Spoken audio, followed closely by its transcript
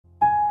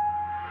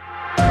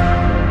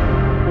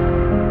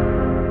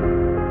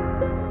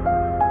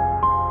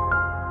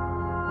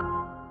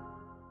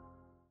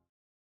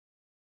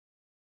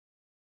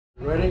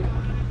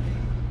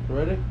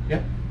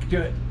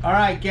All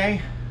right,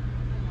 gang.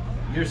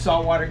 Your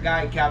saltwater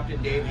guide,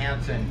 Captain Dave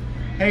Hansen.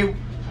 Hey,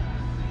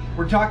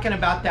 we're talking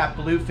about that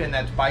bluefin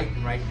that's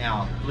biting right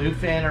now.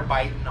 Bluefin are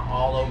biting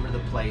all over the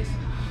place.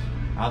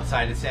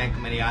 Outside of San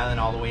Clemente Island,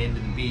 all the way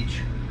into the beach.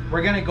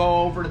 We're gonna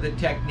go over the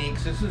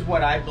techniques. This is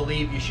what I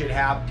believe you should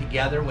have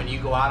together when you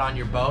go out on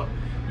your boat.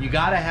 You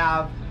gotta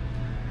have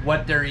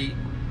what they're eating.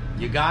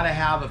 You gotta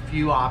have a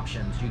few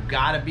options. You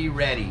gotta be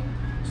ready.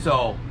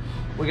 So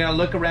we're gonna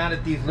look around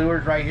at these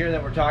lures right here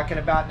that we're talking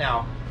about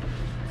now.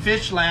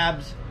 Fish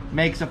Labs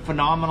makes a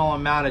phenomenal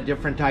amount of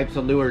different types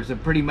of lures. They're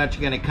pretty much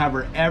gonna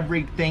cover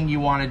everything you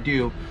wanna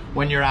do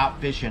when you're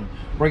out fishing.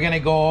 We're gonna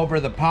go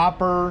over the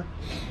popper.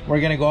 We're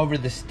gonna go over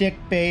the stick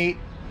bait.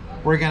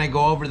 We're gonna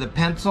go over the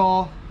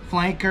pencil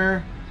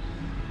flanker.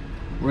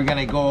 We're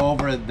gonna go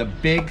over the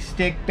big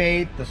stick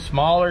bait, the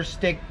smaller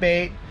stick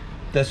bait,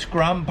 the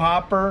scrum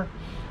popper.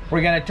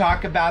 We're gonna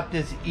talk about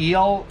this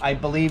eel. I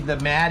believe the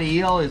mad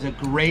eel is a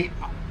great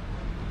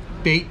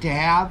bait to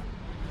have.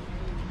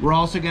 We're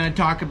also gonna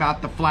talk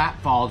about the flat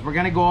falls. We're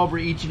gonna go over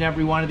each and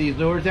every one of these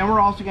lures. Then we're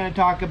also gonna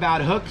talk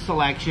about hook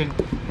selection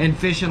and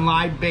fishing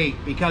live bait,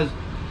 because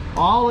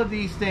all of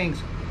these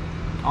things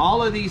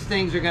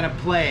are gonna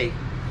play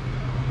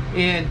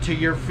into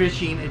your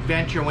fishing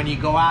adventure when you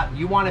go out.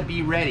 You wanna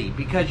be ready,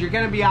 because you're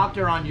gonna be out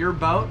there on your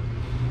boat,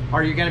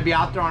 or you're gonna be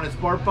out there on a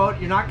sport boat.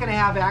 You're not gonna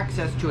have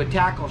access to a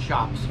tackle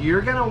shop. So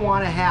you're gonna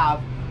wanna have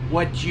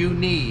what you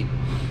need.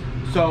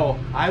 So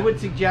I would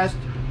suggest,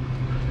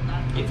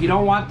 if you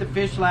don't want the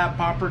Fish Lab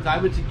poppers, I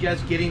would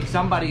suggest getting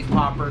somebody's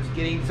poppers,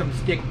 getting some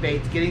stick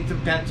baits, getting some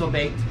pencil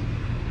baits,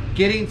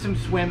 getting some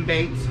swim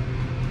baits,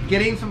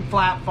 getting some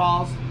flat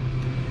falls,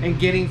 and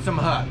getting some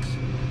hooks.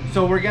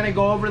 So we're gonna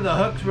go over the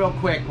hooks real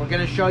quick. We're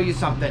gonna show you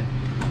something.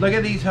 Look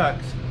at these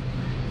hooks.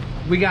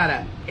 We got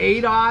a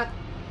 8/0,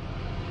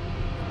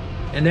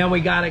 and then we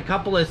got a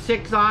couple of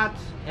 6/0s,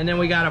 and then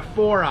we got a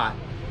 4/0.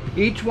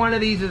 Each one of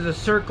these is a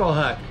circle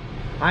hook.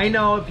 I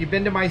know if you've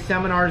been to my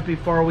seminars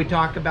before, we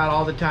talk about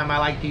all the time, I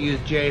like to use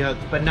J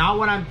hooks, but not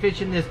when I'm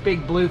fishing this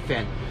big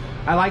bluefin.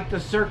 I like the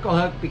circle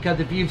hook,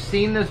 because if you've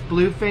seen this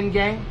bluefin,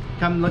 gang,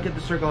 come look at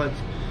the circle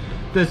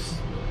hooks.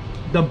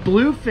 The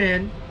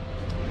bluefin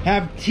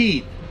have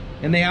teeth,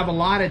 and they have a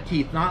lot of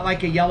teeth, not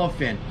like a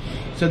yellowfin.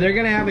 So they're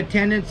gonna have a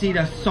tendency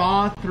to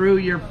saw through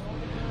your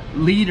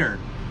leader.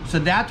 So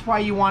that's why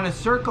you want a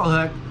circle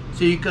hook,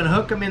 so you can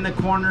hook them in the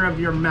corner of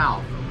your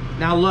mouth.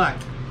 Now look,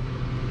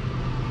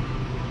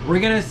 we're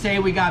gonna say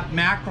we got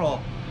mackerel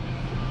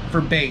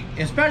for bait,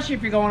 especially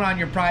if you're going on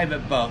your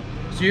private boat.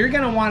 So you're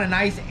gonna want a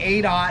nice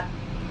 8/0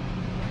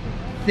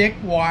 thick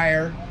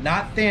wire,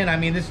 not thin. I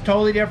mean, this is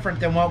totally different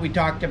than what we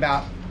talked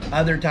about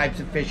other types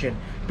of fishing.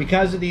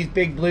 Because of these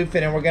big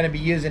bluefin, and we're gonna be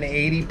using an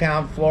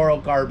 80-pound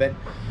fluorocarbon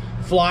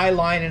fly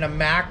line and a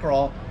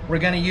mackerel, we're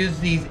gonna use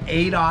these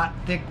 8/0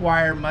 thick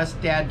wire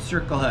mustad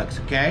circle hooks,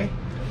 okay?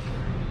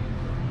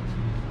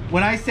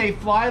 When I say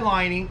fly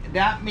lining,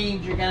 that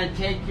means you're gonna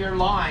take your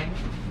line,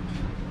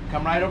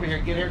 come right over here,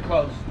 get here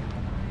close.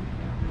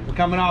 We're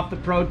coming off the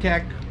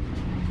ProTech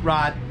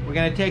rod. We're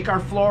gonna take our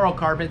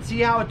fluorocarbon.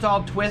 See how it's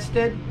all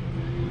twisted?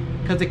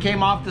 Because it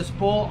came off the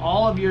spool.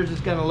 All of yours is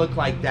gonna look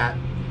like that.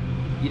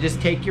 You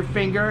just take your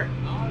finger,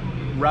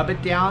 rub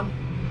it down,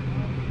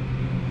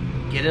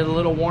 get it a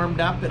little warmed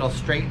up. It'll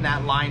straighten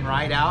that line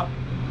right out.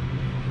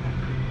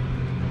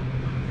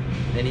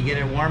 Then you get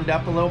it warmed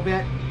up a little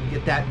bit,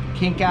 get that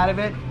kink out of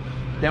it.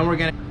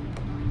 Then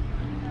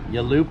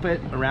you loop it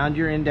around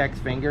your index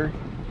finger,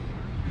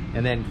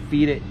 and then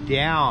feed it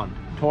down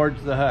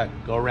towards the hook.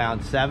 Go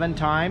around 7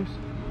 times.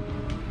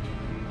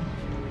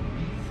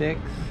 6,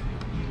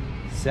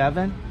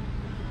 7,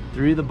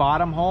 through the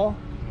bottom hole,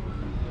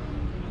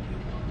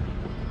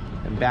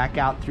 and back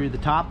out through the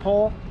top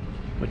hole,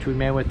 which we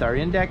made with our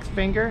index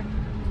finger.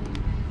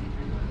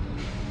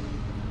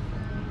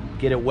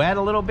 Get it wet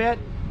a little bit,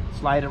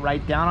 slide it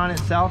right down on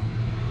itself.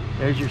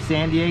 There's your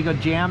San Diego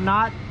jam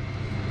knot,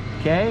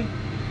 okay?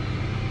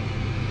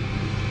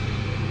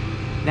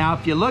 Now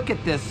if you look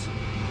at this,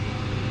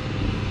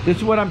 this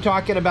is what I'm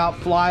talking about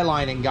fly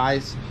lining,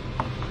 guys.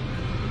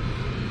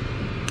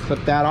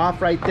 Clip that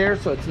off right there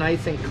so it's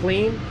nice and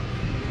clean.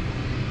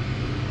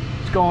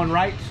 It's going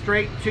right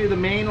straight to the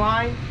main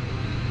line.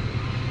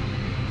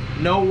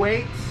 No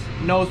weights,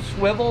 no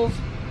swivels,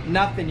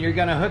 nothing. You're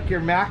gonna hook your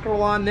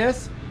mackerel on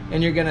this,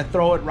 and you're gonna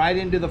throw it right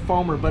into the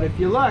foamer. But if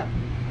you look,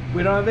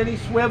 we don't have any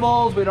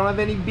swivels, we don't have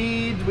any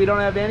beads, we don't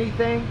have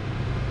anything,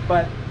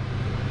 but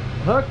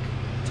hook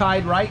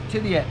tied right to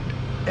the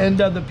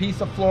end of the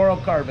piece of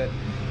fluorocarbon.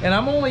 And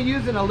I'm only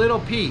using a little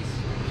piece,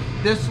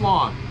 this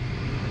long.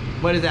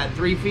 What is that,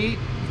 3 feet,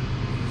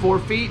 4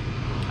 feet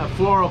of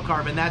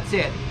fluorocarbon, that's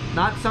it.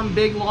 Not some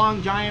big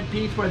long giant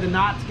piece where the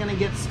knot's gonna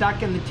get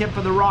stuck in the tip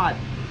of the rod.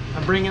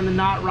 I'm bringing the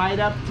knot right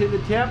up to the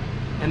tip,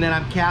 and then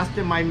I'm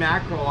casting my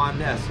mackerel on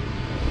this.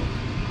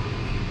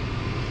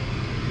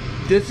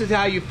 This is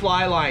how you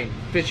fly line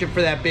fishing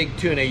for that big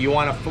tuna. You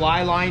want to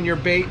fly line your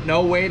bait,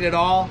 no weight at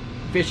all,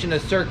 fishing a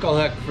circle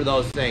hook for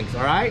those things,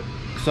 all right?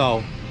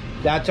 So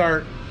that's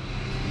our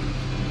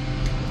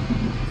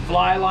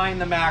fly line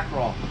the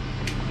mackerel.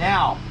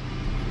 Now,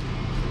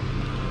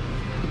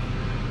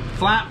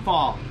 flat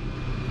fall.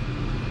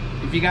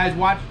 If you guys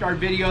watched our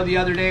video the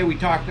other day, we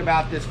talked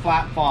about this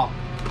flat fall.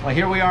 Well,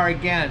 here we are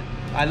again.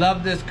 I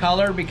love this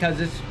color because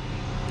this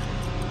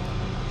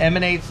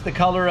emanates the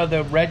color of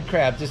the red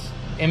crabs. This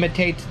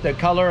imitates the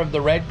color of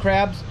the red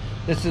crabs.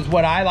 This is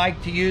what I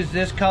like to use,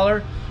 this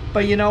color.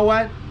 But you know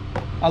what?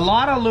 A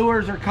lot of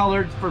lures are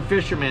colored for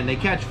fishermen. They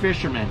catch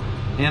fishermen.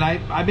 And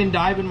I've been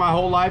diving my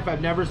whole life.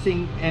 I've never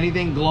seen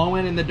anything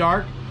glowing in the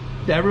dark.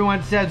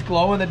 Everyone says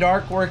glow in the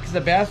dark works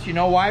the best. You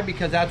know why?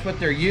 Because that's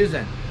what they're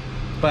using.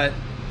 But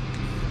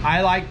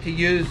I like to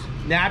use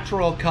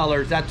natural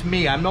colors. That's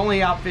me. I'm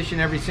only out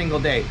fishing every single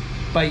day.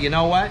 But you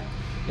know what?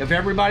 If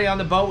everybody on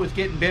the boat was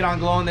getting bit on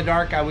glow in the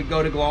dark, I would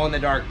go to glow in the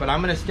dark. But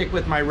I'm going to stick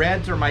with my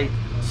reds or my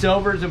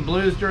silvers and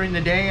blues during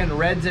the day and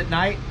reds at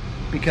night,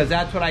 because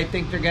that's what I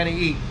think they're going to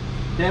eat.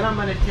 Then I'm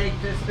going to take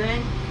this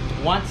thing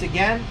once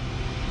again.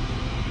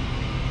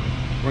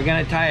 We're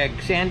going to tie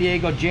a San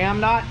Diego jam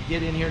knot,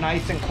 get in here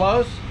nice and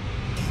close.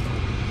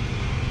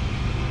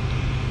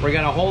 We're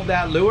going to hold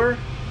that lure.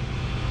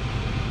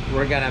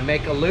 We're going to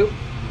make a loop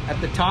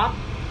at the top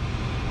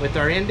with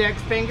our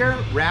index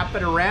finger, wrap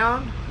it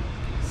around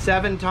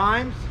 7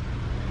 times.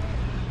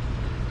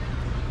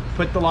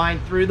 Put the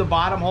line through the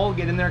bottom hole,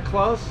 get in there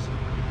close.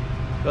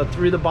 Go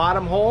through the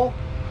bottom hole.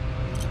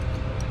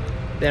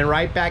 Then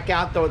right back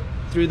out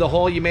through the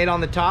hole you made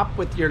on the top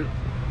with your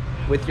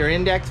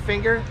index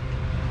finger.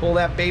 Pull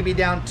that baby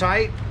down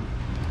tight.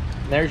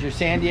 There's your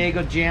San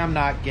Diego jam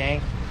knot, gang.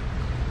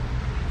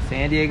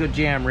 San Diego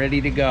jam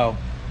ready to go.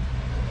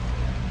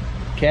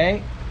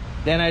 Okay,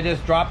 then I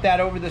just drop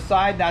that over the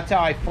side. That's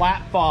how I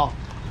flat fall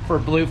for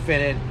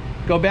bluefin. And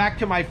go back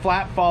to my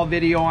flat fall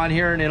video on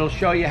here and it'll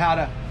show you how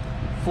to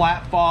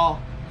flat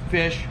fall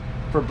fish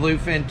for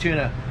bluefin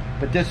tuna.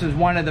 But this is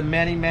one of the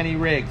many, many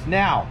rigs.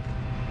 Now,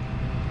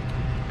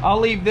 I'll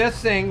leave this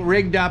thing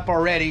rigged up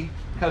already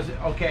because,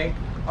 okay,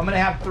 I'm gonna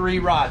have 3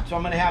 rods. So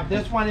I'm gonna have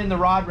this one in the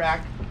rod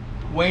rack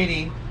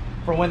waiting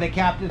for when the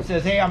captain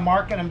says, hey, I'm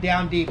marking them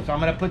down deep. So I'm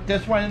gonna put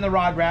this one in the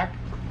rod rack,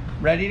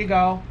 ready to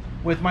go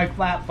with my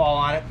flat fall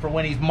on it for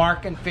when he's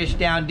marking fish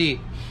down deep.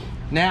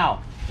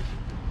 Now,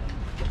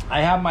 I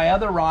have my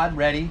other rod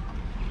ready,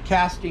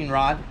 casting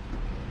rod,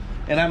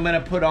 and I'm gonna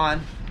put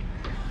on,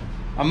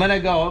 I'm gonna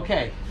go,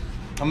 okay,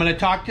 I'm gonna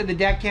talk to the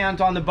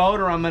deckhands on the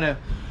boat, or I'm gonna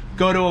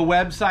go to a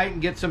website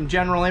and get some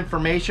general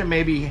information,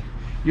 maybe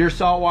Your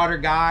Saltwater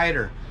Guide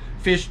or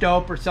Fish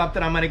Dope or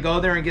something. I'm gonna go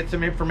there and get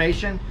some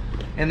information,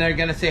 and they're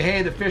gonna say,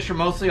 hey, the fish are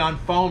mostly on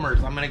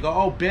foamers. I'm gonna go,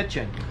 oh,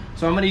 bitchin'.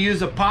 So I'm gonna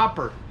use a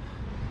popper.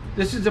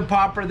 This is a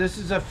popper. This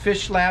is a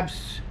Fish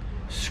Labs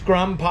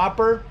Scrum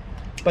popper.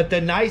 But the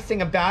nice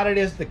thing about it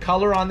is the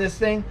color on this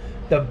thing,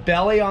 the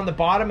belly on the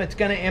bottom, it's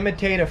gonna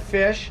imitate a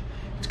fish.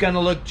 It's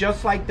gonna look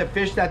just like the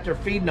fish that they're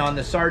feeding on,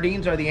 the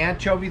sardines or the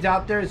anchovies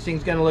out there. This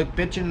thing's gonna look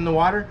bitchin' in the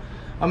water.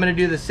 I'm gonna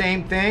do the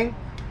same thing.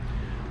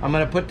 I'm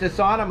gonna put this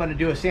on. I'm gonna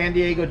do a San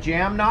Diego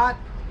jam knot.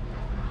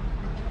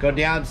 Go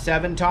down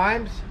 7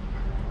 times.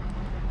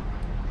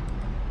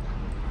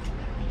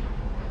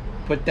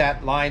 Put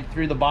that line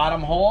through the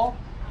bottom hole.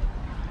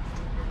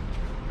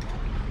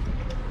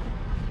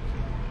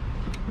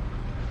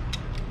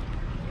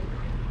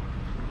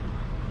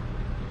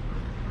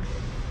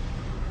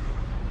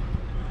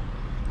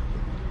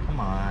 Come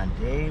on,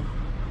 Dave.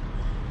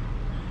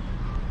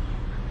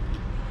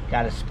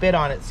 Got to spit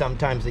on it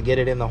sometimes to get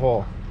it in the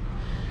hole.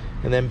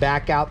 And then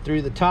back out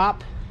through the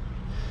top.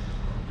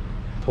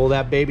 Pull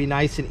that baby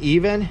nice and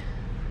even.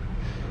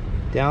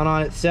 Down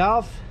on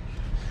itself.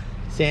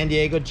 San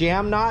Diego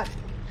jam knot.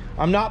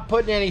 I'm not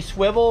putting any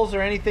swivels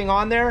or anything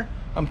on there.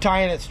 I'm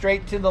tying it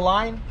straight to the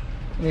line.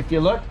 And if you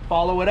look,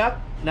 follow it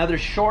up. Another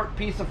short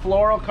piece of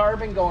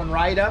fluorocarbon going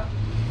right up.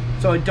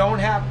 So it don't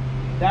have,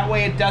 that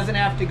way it doesn't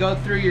have to go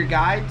through your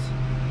guides.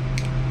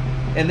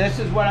 And this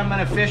is what I'm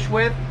gonna fish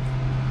with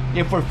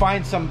if we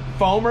find some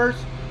foamers.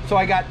 So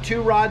I got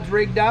 2 rods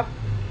rigged up.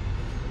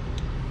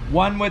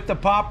 One with the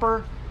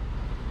popper,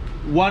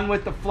 one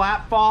with the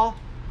flat fall.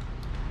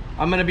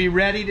 I'm gonna be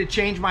ready to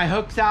change my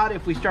hooks out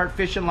if we start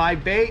fishing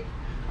live bait.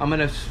 I'm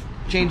gonna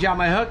change out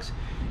my hooks.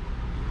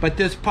 But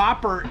this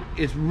popper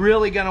is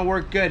really gonna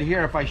work good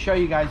here if I show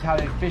you guys how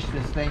to fish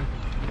this thing.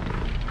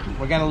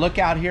 We're gonna look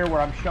out here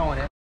where I'm showing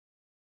it.